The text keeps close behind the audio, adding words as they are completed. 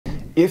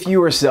If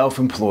you are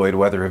self-employed,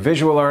 whether a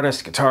visual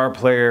artist, guitar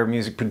player,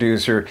 music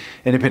producer,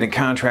 independent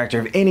contractor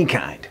of any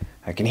kind,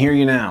 I can hear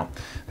you now.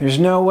 There's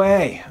no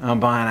way I'm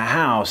buying a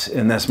house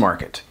in this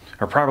market,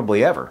 or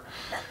probably ever.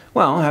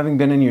 Well, having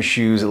been in your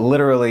shoes,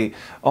 literally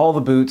all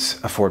the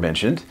boots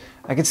aforementioned,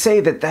 I could say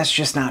that that's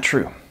just not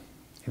true.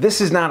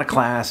 This is not a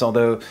class,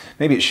 although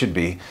maybe it should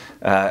be.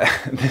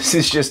 This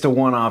is just a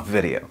one-off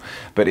video.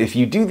 But if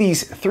you do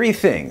these three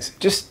things,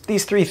 just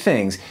these three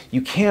things,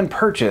 you can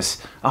purchase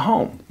a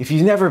home. If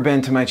you've never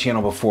been to my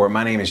channel before,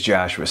 my name is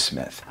Joshua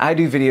Smith. I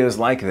do videos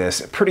like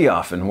this pretty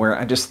often where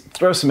I just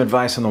throw some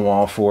advice on the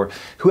wall for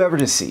whoever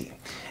to see.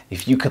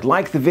 If you could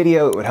like the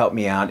video, it would help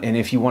me out, and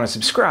if you want to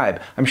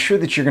subscribe, I'm sure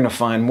that you're going to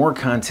find more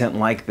content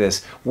like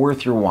this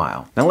worth your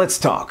while. Now let's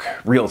talk,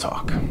 real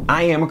talk.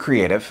 I am a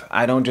creative.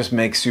 I don't just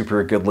make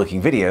super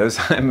good-looking videos.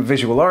 I'm a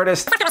visual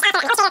artist.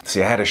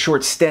 See, I had a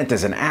short stint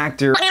as an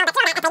actor.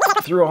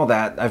 Through all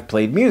that, I've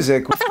played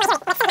music.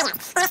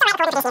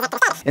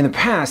 In the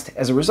past,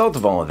 as a result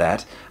of all of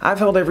that, I've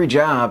held every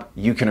job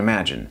you can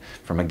imagine,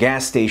 from a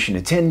gas station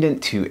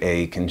attendant to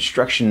a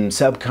construction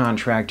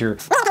subcontractor,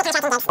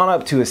 on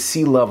up to a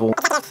C-level,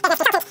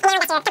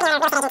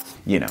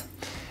 you know.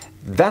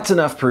 That's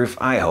enough proof,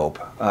 I hope,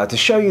 to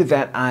show you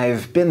that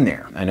I've been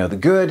there. I know the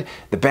good,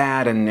 the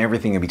bad, and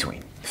everything in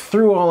between.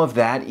 Through all of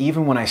that,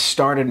 even when I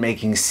started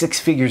making 6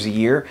 figures a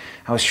year,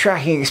 I was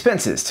tracking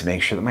expenses to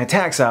make sure that my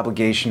tax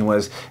obligation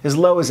was as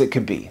low as it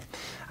could be.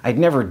 I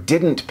never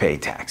didn't pay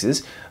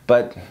taxes,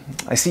 but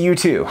I see you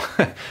too.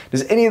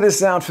 Does any of this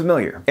sound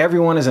familiar?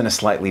 Everyone is in a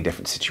slightly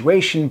different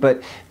situation,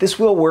 but this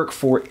will work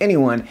for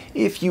anyone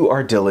if you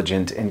are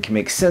diligent and can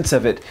make sense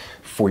of it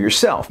for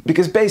yourself.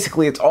 Because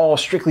basically it's all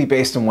strictly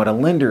based on what a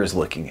lender is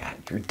looking at.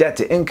 Your debt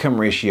to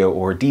income ratio,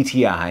 or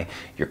DTI,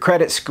 your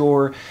credit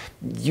score.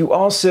 You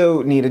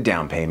also need a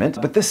down payment,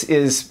 but this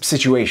is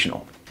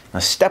situational. Now,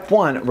 step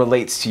 1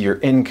 relates to your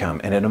income,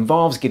 and it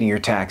involves getting your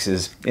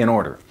taxes in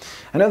order.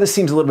 I know this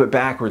seems a little bit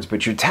backwards,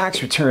 but your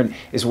tax return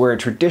is where a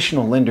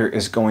traditional lender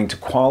is going to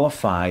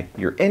qualify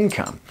your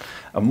income.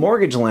 A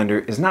mortgage lender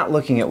is not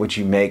looking at what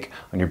you make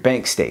on your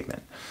bank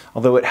statement,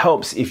 although it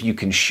helps if you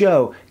can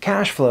show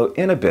cash flow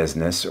in a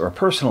business or a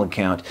personal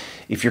account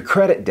if your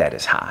credit debt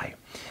is high.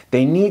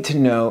 They need to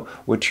know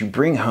what you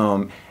bring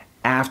home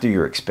after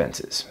your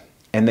expenses,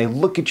 and they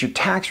look at your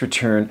tax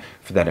return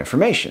for that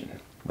information.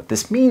 What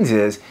this means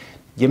is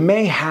you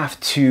may have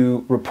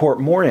to report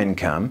more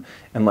income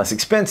and less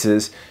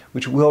expenses,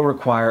 which will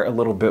require a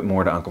little bit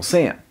more to Uncle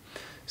Sam.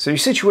 So your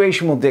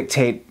situation will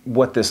dictate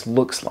what this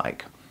looks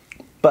like.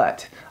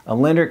 But a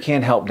lender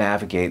can help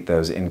navigate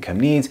those income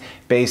needs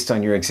based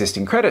on your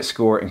existing credit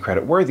score and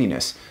credit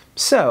worthiness.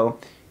 So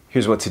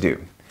here's what to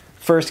do.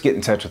 First, get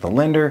in touch with a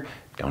lender.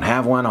 Don't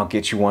have one, I'll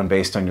get you one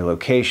based on your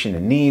location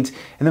and needs,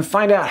 and then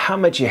find out how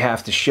much you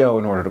have to show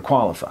in order to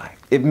qualify.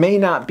 It may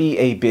not be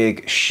a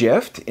big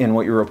shift in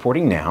what you're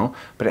reporting now,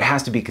 but it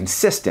has to be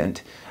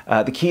consistent.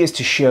 The key is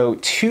to show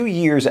 2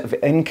 years of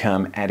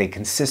income at a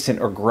consistent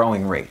or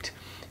growing rate.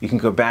 You can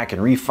go back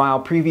and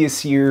refile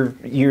previous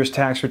year's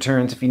tax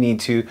returns if you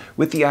need to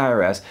with the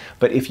IRS,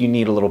 but if you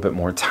need a little bit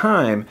more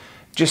time,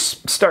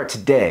 just start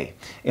today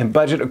and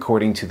budget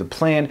according to the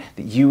plan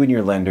that you and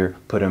your lender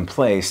put in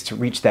place to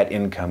reach that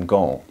income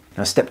goal.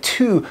 Now, step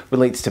 2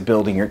 relates to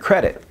building your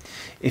credit.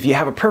 If you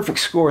have a perfect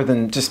score,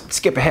 then just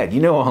skip ahead.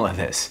 You know all of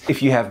this.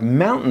 If you have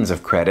mountains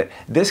of credit,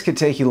 this could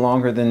take you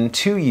longer than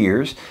 2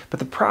 years, but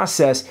the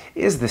process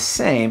is the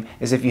same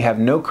as if you have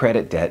no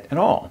credit debt at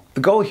all. The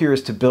goal here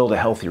is to build a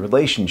healthy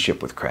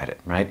relationship with credit,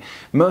 right?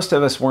 Most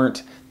of us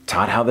weren't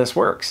taught how this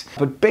works.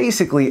 But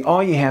basically,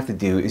 all you have to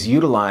do is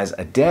utilize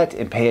a debt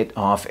and pay it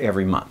off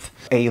every month.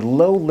 A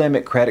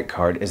low-limit credit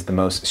card is the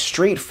most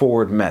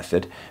straightforward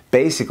method.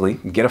 Basically,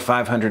 get a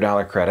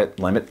 $500 credit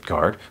limit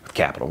card with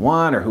Capital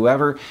One or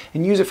whoever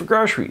and use it for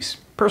groceries,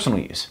 personal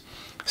use.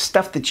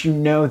 Stuff that you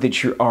know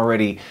that you're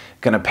already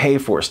going to pay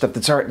for, stuff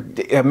that's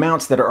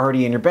amounts that are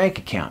already in your bank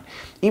account,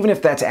 even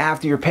if that's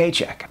after your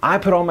paycheck. I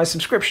put all my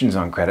subscriptions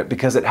on credit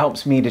because it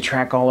helps me to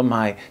track all of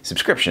my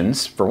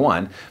subscriptions, for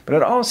one, but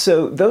it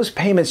also, those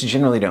payments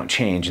generally don't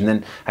change, and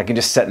then I can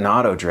just set an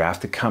auto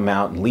draft to come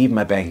out and leave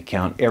my bank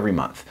account every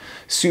month.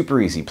 Super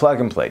easy,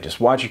 plug and play, just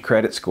watch your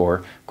credit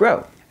score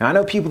grow. Now, I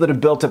know people that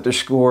have built up their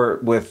score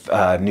with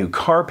a new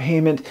car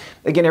payment.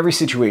 Again, every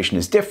situation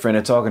is different.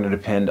 It's all going to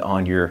depend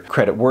on your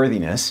credit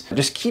worthiness.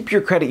 Just keep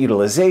your credit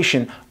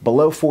utilization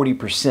below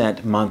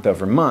 40% month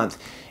over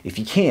month if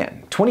you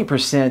can.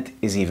 20%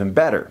 is even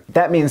better.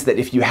 That means that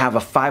if you have a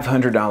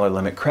 $500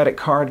 limit credit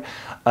card,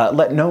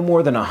 let no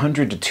more than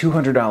 $100 to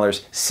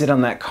 $200 sit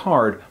on that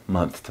card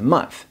month to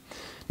month.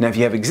 Now, if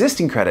you have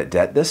existing credit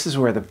debt, this is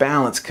where the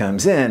balance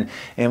comes in,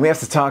 and we have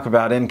to talk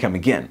about income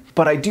again.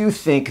 But I do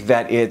think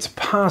that it's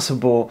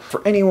possible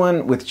for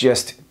anyone with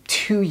just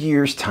 2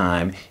 years'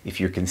 time,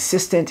 if you're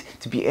consistent,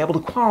 to be able to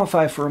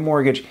qualify for a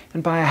mortgage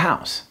and buy a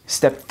house.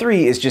 Step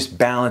 3 is just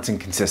balance and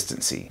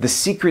consistency. The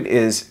secret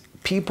is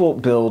people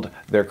build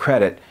their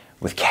credit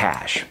with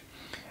cash.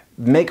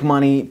 Make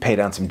money, pay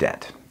down some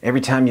debt. Every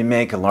time you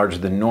make a larger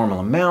than normal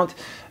amount,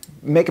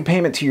 make a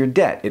payment to your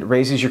debt. It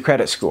raises your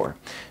credit score.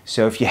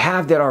 So if you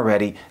have debt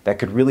already, that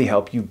could really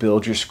help you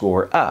build your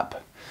score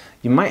up.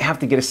 You might have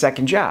to get a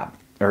second job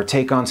or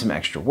take on some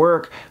extra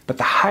work, but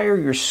the higher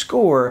your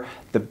score,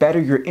 the better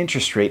your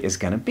interest rate is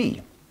going to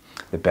be.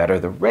 The better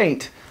the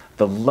rate,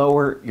 the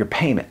lower your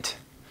payment.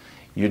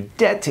 Your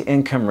debt to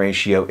income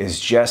ratio is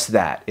just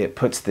that. It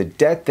puts the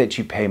debt that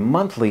you pay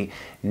monthly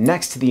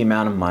next to the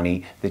amount of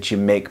money that you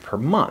make per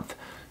month.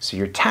 So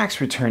your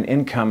tax return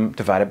income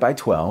divided by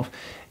 12,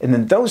 and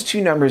then those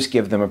two numbers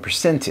give them a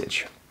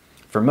percentage.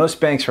 For most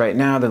banks right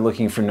now, they're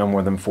looking for no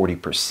more than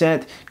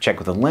 40%. Check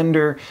with a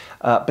lender,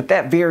 but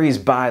that varies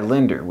by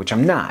lender, which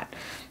I'm not.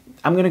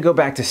 I'm going to go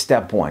back to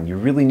step one. You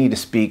really need to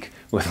speak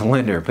with a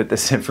lender, but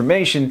this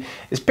information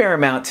is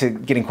paramount to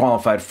getting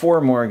qualified for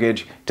a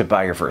mortgage to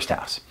buy your first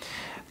house.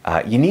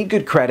 You need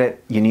good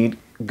credit, you need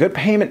good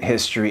payment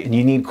history, and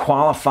you need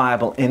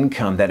qualifiable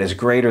income that is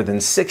greater than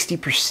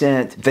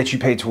 60% that you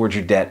pay towards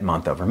your debt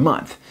month over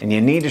month. And you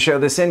need to show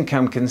this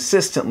income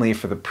consistently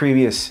for the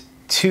previous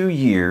 2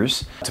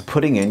 years to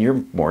putting in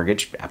your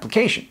mortgage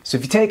application. So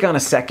if you take on a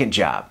second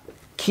job,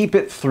 keep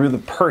it through the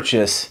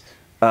purchase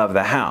of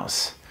the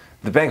house.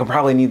 The bank will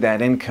probably need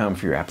that income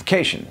for your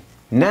application.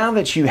 Now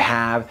that you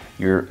have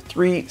your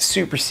 3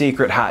 super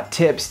secret hot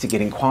tips to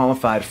getting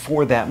qualified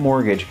for that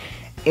mortgage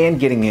and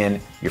getting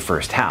in your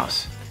first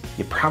house,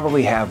 you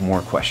probably have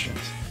more questions.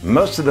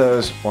 Most of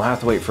those will have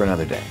to wait for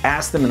another day.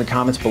 Ask them in the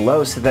comments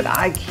below so that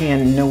I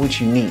can know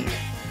what you need.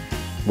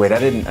 Wait, I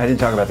didn't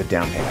talk about the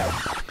down payment.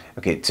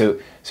 Okay, so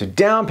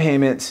down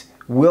payments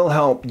will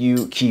help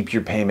you keep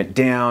your payment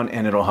down,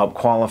 and it'll help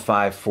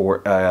qualify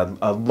for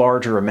a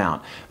larger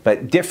amount.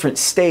 But different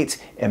states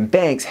and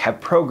banks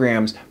have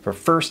programs for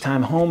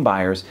first-time home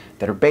buyers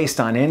that are based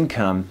on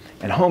income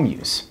and home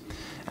use.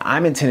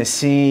 I'm in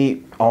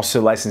Tennessee,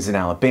 also licensed in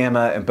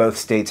Alabama, and both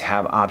states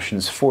have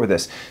options for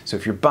this. So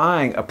if you're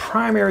buying a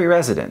primary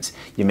residence,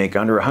 you make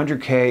under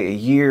 $100K a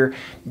year,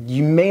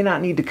 you may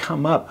not need to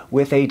come up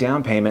with a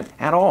down payment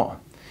at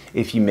all.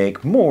 If you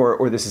make more,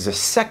 or this is a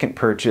second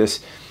purchase,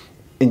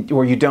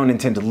 or you don't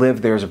intend to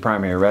live there as a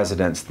primary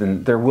residence,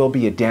 then there will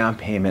be a down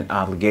payment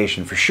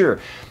obligation for sure.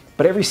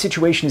 But every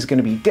situation is going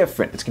to be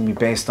different. It's going to be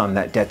based on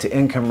that debt to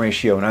income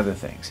ratio and other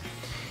things.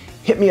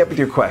 Hit me up with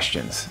your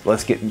questions.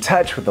 Let's get in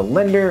touch with the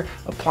lender,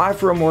 apply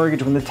for a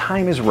mortgage when the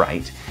time is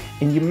right,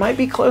 and you might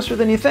be closer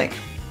than you think.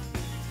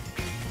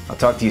 I'll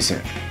talk to you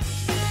soon.